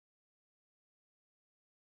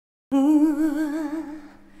Ooh,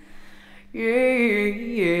 yeah.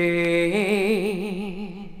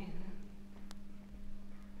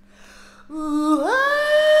 Ooh,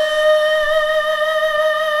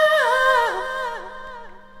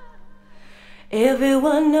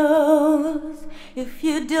 everyone knows if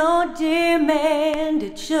you don't demand,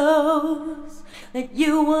 it shows that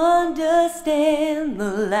you understand the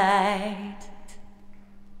light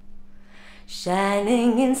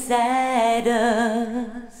shining inside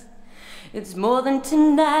us. It's more than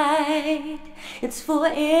tonight, it's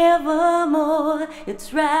forevermore.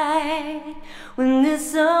 It's right when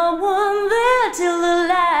there's someone there till the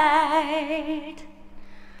light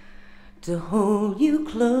to hold you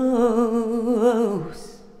close.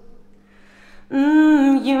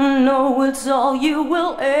 You know it's all you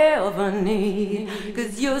will ever need,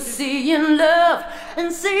 'cause you're seeing love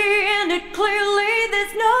and seeing it clearly.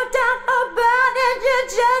 There's no doubt about it, you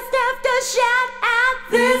just have to shout out,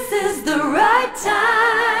 this is the right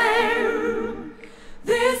time.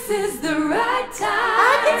 This is the right time.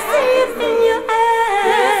 I can see it in your eyes.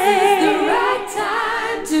 This is the right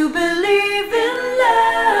time to believe in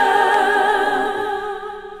love.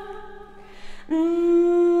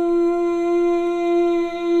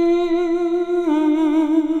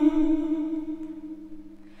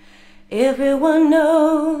 Everyone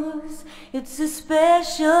knows it's a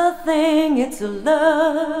special thing. It's a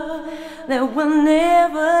love that will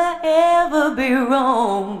never ever be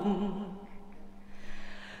wrong,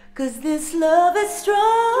 'cause this love is strong.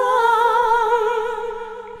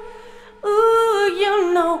 Ooh,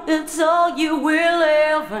 you know it's all you will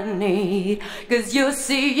ever need, 'cause you're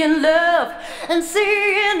seeing love and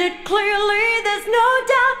seeing it clearly. There's no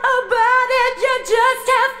doubt about it, you just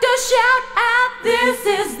have to shout out, this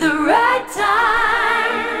is the right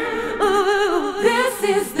time. Ooh, this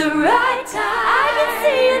is the right time. I can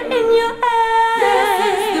see it in your eyes. This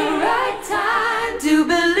is the right time to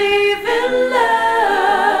believe in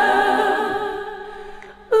love.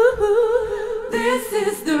 Ooh, this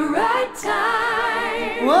is the right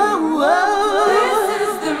time. Whoa, whoa. This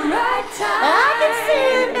is the right time.